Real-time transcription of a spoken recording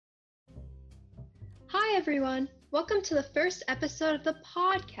Hi, everyone. Welcome to the first episode of the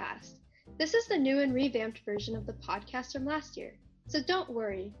podcast. This is the new and revamped version of the podcast from last year. So don't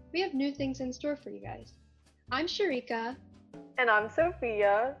worry, we have new things in store for you guys. I'm Sharika. And I'm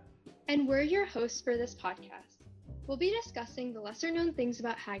Sophia. And we're your hosts for this podcast. We'll be discussing the lesser known things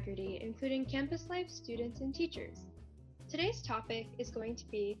about Haggerty, including campus life, students, and teachers. Today's topic is going to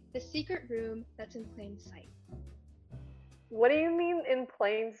be the secret room that's in plain sight. What do you mean in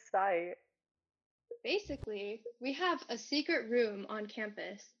plain sight? Basically, we have a secret room on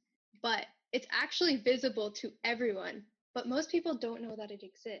campus, but it's actually visible to everyone, but most people don't know that it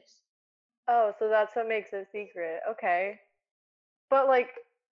exists. Oh, so that's what makes it secret. Okay. But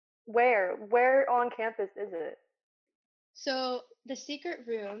where? Where on campus is it? So, the secret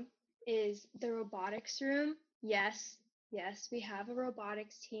room is the robotics room. Yes, we have a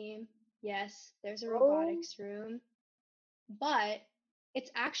robotics team. Yes, there's a Oh, robotics room, but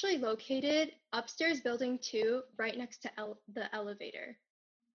it's actually located upstairs building 2 right next to the elevator.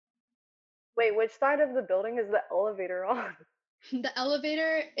 wait, which side of the building is the elevator on? The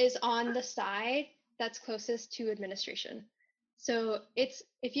elevator is on the side that's closest to administration. So it's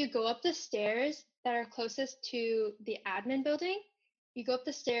if you go up the stairs that are closest to the admin building, you go up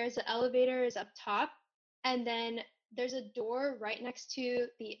the stairs, the elevator is up top, and then there's a door right next to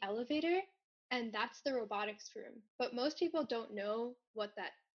the elevator, and that's the robotics room. But most people don't know what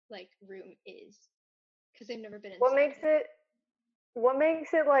that room is because they've never been What inside makes it. it what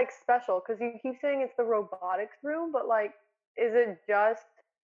makes it special? Cuz you keep saying it's the robotics room, but is it just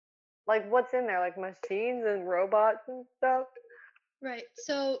what's in there? Like machines and robots and stuff? Right.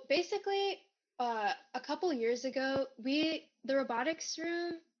 So basically, a couple years ago, the robotics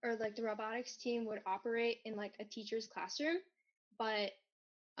room or the robotics team would operate in a teacher's classroom, but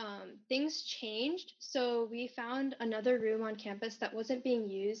things changed. So we found another room on campus that wasn't being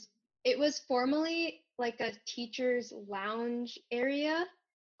used. It was formerly like a teacher's lounge area,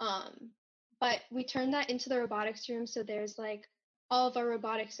 um, but we turned that into the robotics room. So there's all of our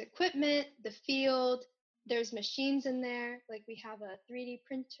robotics equipment, the field, there's machines in there. Like we have a 3D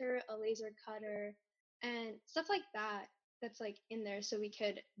printer, a laser cutter, and stuff like that that's in there so we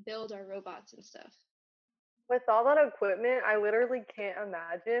could build our robots and stuff. With all that equipment, I literally can't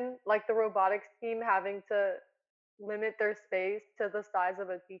imagine the robotics team having to limit their space to the size of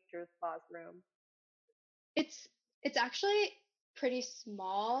a teacher's classroom. It's it's actually pretty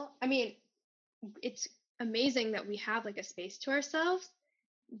small. I mean, it's amazing that we have a space to ourselves,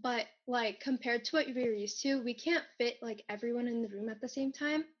 but compared to what we were used to, we can't fit everyone in the room at the same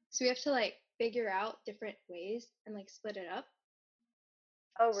time. So we have to figure out different ways and split it up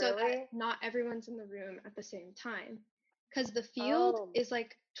Oh, so that really? not everyone's in the room at the same time. Because the field Oh. is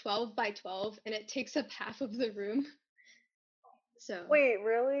 12 by 12 and it takes up half of the room. So, Wait,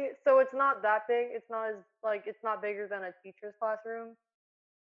 really? So it's not that big? It's not as it's not bigger than a teacher's classroom?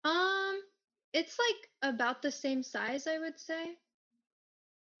 um, it's about the same size, I would say.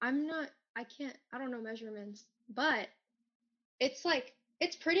 I don't know measurements, but it's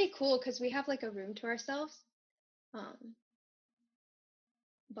it's pretty cool because we have a room to ourselves. Um,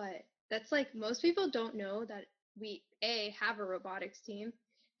 but that's most people don't know that we A, have a robotics team,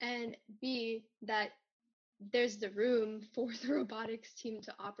 and B, that there's the room for the robotics team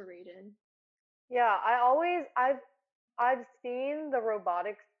to operate in. Yeah, I've seen the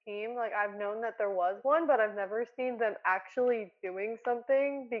robotics team. I've known that there was one, but I've never seen them actually doing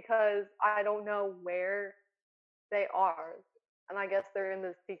something because I don't know where they are. And I guess they're in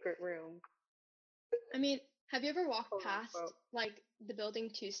this secret room, I mean, have you ever walked quote past unquote. the building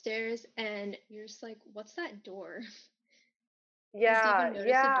 2 stairs and you're just what's that door? Like, do you even Yeah, notice the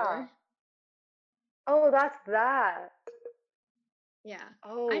yeah. door? Oh, that's that. Yeah. I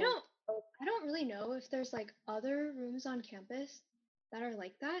Oh, don't I don't really know if there's other rooms on campus that are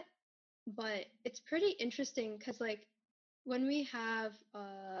like that, but it's pretty interesting because when we have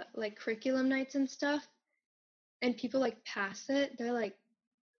curriculum nights and stuff and people pass it, they're like,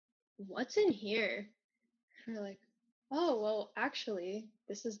 what's in here? And we're like, oh well actually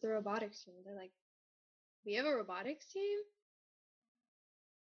this is the robotics room. They're like, we have a robotics team?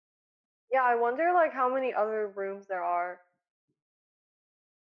 yeah. I wonder how many other rooms there are.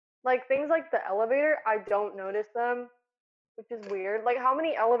 Things like the elevator, I don't notice them, which is weird. How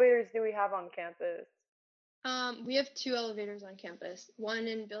many elevators do we have on campus? We have 2 elevators on campus, one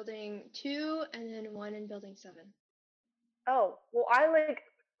in building 2 and then one in building 7. Oh, well,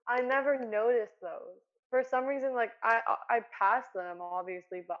 I never noticed those. For some reason, I pass them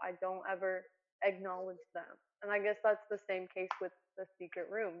obviously, but I don't ever acknowledge them. And I guess that's the same case with the secret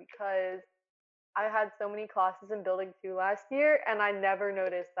room because I had so many classes in building 2 last year and I never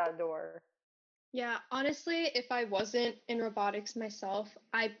noticed that door. Yeah, honestly, if I wasn't in robotics myself,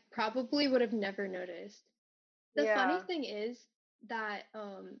 I probably would have never noticed. The funny Yeah. thing is that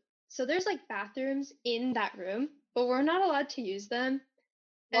so there's like bathrooms in that room, but we're not allowed to use them.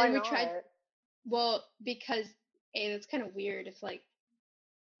 Why And we tried, not? well, because A, that's kind of weird if like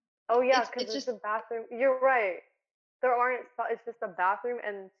Oh yeah, it's because it's it's just a bathroom. You're right. There aren't. It's just a bathroom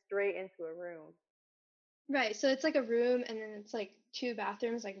and straight into a room. right. So it's like a room and then it's like two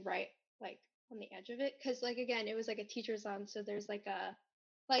bathrooms like right like on the edge of it. Cause like again, it was like a teacher's lounge. So there's like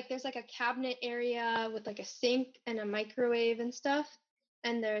a cabinet area with like a sink and a microwave and stuff.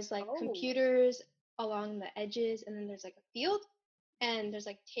 And there's like Oh. computers along the edges, and then there's like a field, and there's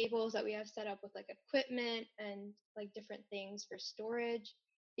like tables that we have set up with like equipment and like different things for storage,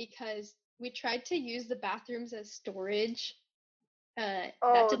 because we tried to use the bathrooms as storage. That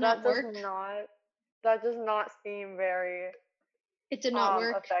Oh, did not work. that does not seem very It did not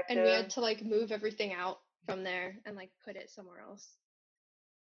work, and we had effective. to like move everything out from there and like put it somewhere else.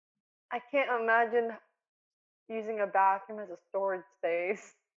 I can't imagine using a bathroom as a storage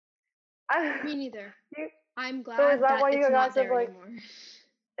space. I, Me neither. you, I'm so is glad that that why it's you guys not have there like anymore.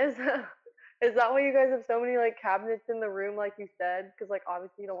 is is that why you guys have so many like cabinets in the room like you said? Because like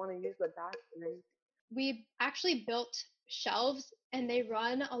obviously you don't want to use the bathroom. We actually built shelves, and they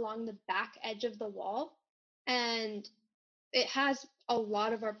run along the back edge of the wall, and it has a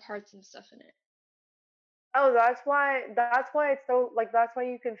lot of our parts and stuff in it. Oh, that's why it's so like that's why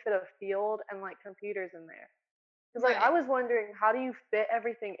you can fit a field and like computers in there. Because like I Right. was wondering how do you fit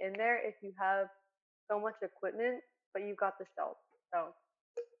everything in there if you have so much equipment, but you got the shelf. So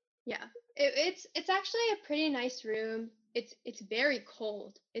Yeah. It's actually a pretty nice room. It's very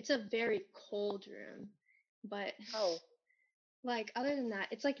cold. It's a very cold room. But oh like other than that,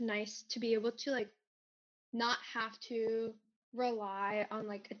 it's like nice to be able to like not have to rely on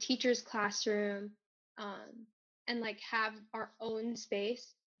like a teacher's classroom, um and like have our own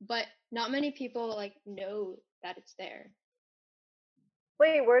space, but not many people like know that it's there.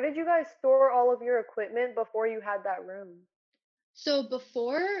 wait, where did you guys store all of your equipment before you had that room? So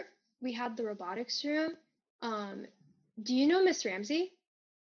before we had the robotics room, um do you know Miss Ramsey?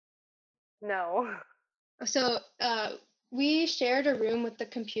 No. So we shared a room with the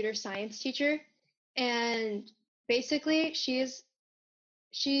computer science teacher, and basically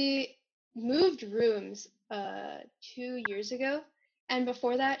she moved rooms 2 years ago, and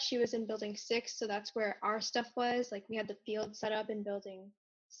before that she was in building 6, so that's where our stuff was. Like we had the field set up in building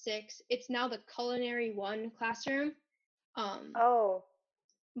 6. It's now the culinary 1 classroom. Um, Oh,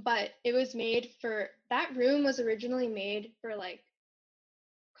 but it was made for that room was originally made for like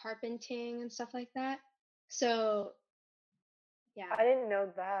carpenting and stuff like that. So yeah, I didn't know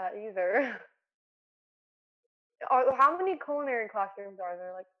that either. How many culinary classrooms are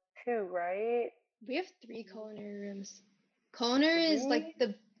there? Like two, right? we have 3 culinary rooms. Culinary is like Three?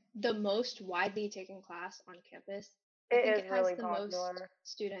 the most widely taken class on campus. I It think is it has really the most popular.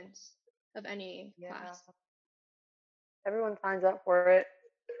 students of any Yeah. class. Everyone signs up for it.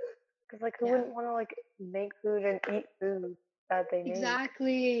 Because like who Yeah. wouldn't want to like make food and eat food that they make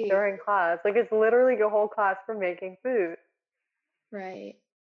Exactly. during class? Like it's literally a whole class for making food. Right.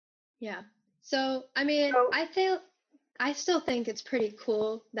 Yeah. So, I mean, So I still think it's pretty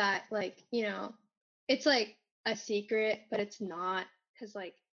cool that like, it's like a secret, but it's not, cuz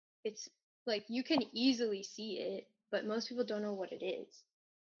like it's like you can easily see it, but most people don't know what it is.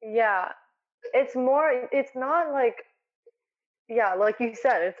 yeah, it's not like, yeah, like you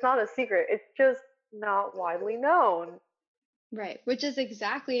said, it's not a secret. It's just not widely known. Right, which is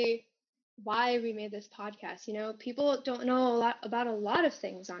exactly why we made this podcast. People don't know a lot about a lot of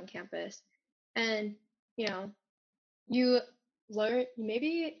things on campus. And, you know, you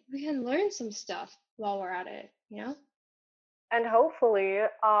maybe we can learn some stuff while we're at it? And hopefully,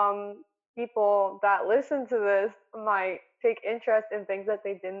 people that listen to this might take interest in things that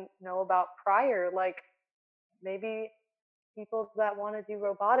they didn't know about prior. Like maybe people that want to do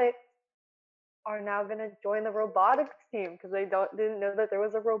robotics are now going to join the robotics team because they didn't know that there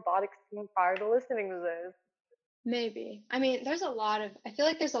was a robotics team prior to listening to this. Maybe. I mean, I feel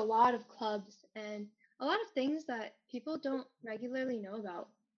like there's a lot of clubs and a lot of things that people don't regularly know about,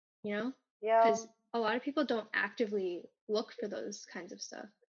 you know? Yeah. Because a lot of people don't actively look for those kinds of stuff.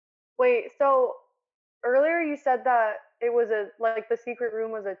 Wait, so earlier you said that it was a like the secret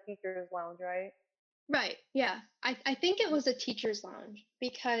room was a teacher's lounge, right? Right. Yeah. I think it was a teacher's lounge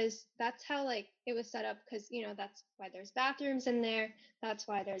because that's how like it was set up, because that's why there's bathrooms in there. That's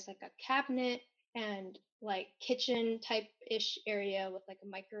why there's like a cabinet and like kitchen type ish area with like a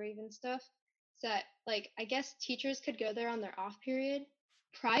microwave and stuff. So that like I guess teachers could go there on their off period.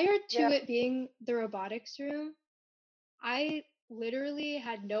 prior to Yeah. it being the robotics room, I literally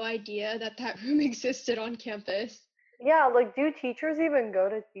had no idea that that room existed on campus. Yeah, like do teachers even go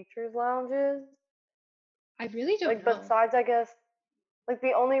to teachers' lounges? I really don't Like know. besides I guess like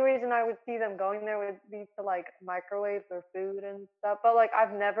the only reason I would see them going there would be to like microwave their food and stuff. But like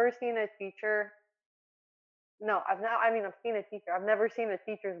I've never seen a teacher. No, I've not. I mean, I've seen a teacher. I've never seen a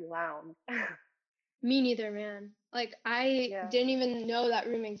teacher's lounge. Me neither, man. Like, I Yeah. didn't even know that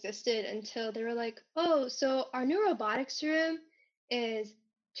room existed until they were like, oh, so our new robotics room is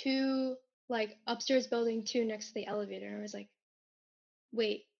two, like, upstairs building two next to the elevator. And I was like,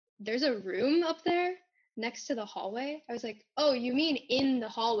 wait, there's a room up there next to the hallway? I was like, oh, you mean in the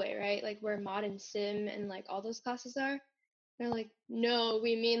hallway, right? Like, where mod and sim and, like, all those classes are? They're like, no,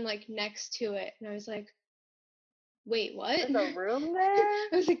 we mean, like, next to it. And I was like, wait, what? There's a room I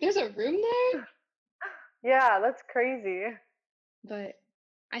there? was like, there's a room there? Yeah, that's crazy. But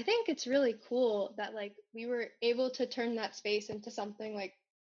I think it's really cool that like we were able to turn that space into something like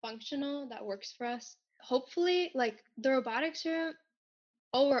functional that works for us. Hopefully, like the robotics room,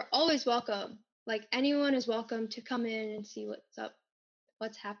 oh, we're always welcome. Like anyone is welcome to come in and see what's up,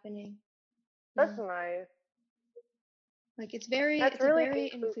 what's happening. That's Yeah. nice. Like That's it's a really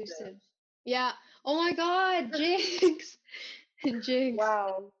very inclusive. inclusive. Yeah. Oh my God, Jinx. Jinx.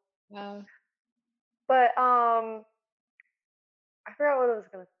 Wow. Wow. But I forgot what I was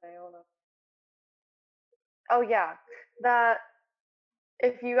gonna say. Hold on. Oh yeah, that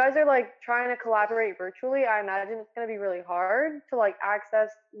if you guys are like trying to collaborate virtually, I imagine it's gonna be really hard to like access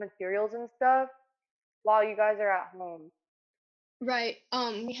materials and stuff while you guys are at home. Right.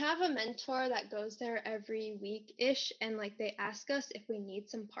 We have a mentor that goes there every week-ish and like they ask us if we need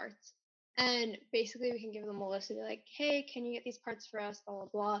some parts. And basically we can give them a list and be like, hey, can you get these parts for us? Blah blah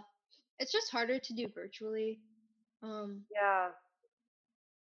blah. It's just harder to do virtually. Um Yeah. And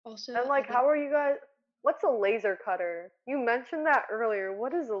Also I like, think how are you guys? What's a laser cutter? You mentioned that earlier.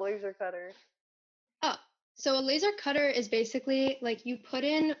 What is a laser cutter? oh, so a laser cutter is basically like you put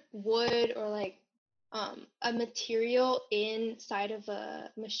in wood or like a material inside of a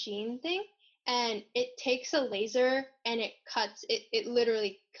machine thing and it takes a laser and it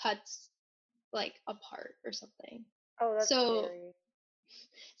literally cuts like apart or something. Oh, that's So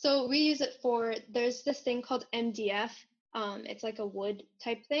scary. we use it for there's this thing called MDF. It's like a wood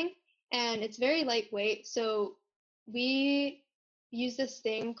type thing and it's very lightweight. So we use this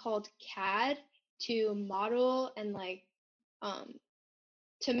thing called CAD to model and like um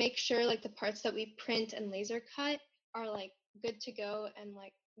to make sure like the parts that we print and laser cut are like good to go and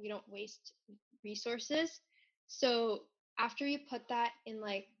like we don't waste resources. So after you put that in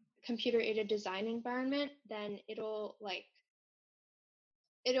like computer aided design environment, then it'll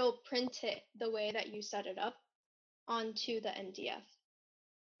print it the way that you set it up onto the MDF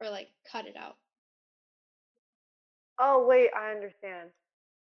or like cut it out. Oh, wait, I understand.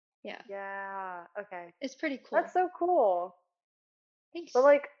 Yeah. Yeah, okay. It's pretty That's cool. so cool. But Thanks.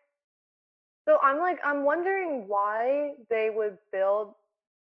 like, so I'm wondering why they would build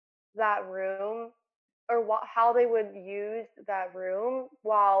that room or how they would use that room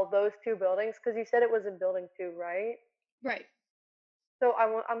while those two buildings, because you said it was in building two, right? Right. So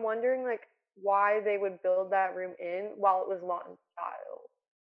I'm wondering like why they would build that room in while it was Lawton style,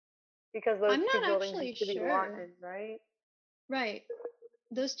 because those I'm two not buildings actually used to be sure. Lawton, right? Right.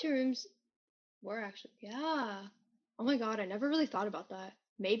 Those two rooms were actually, yeah. Oh my God, I never really thought about that.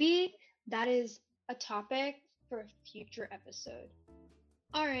 Maybe that is a topic for a future episode.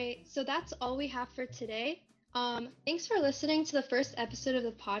 All right, so that's all we have for today. Thanks for listening to the first episode of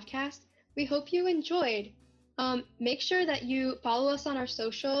the podcast. We hope you enjoyed. Make sure that you follow us on our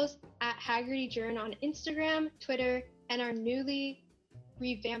socials at Haggerty Journ on Instagram, Twitter, and our newly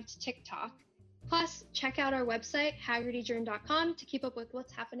revamped TikTok. Plus, check out our website, haggertyjourn.com, to keep up with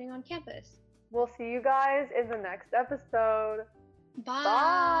what's happening on campus. We'll see you guys in the next episode. Bye.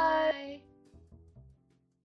 Bye.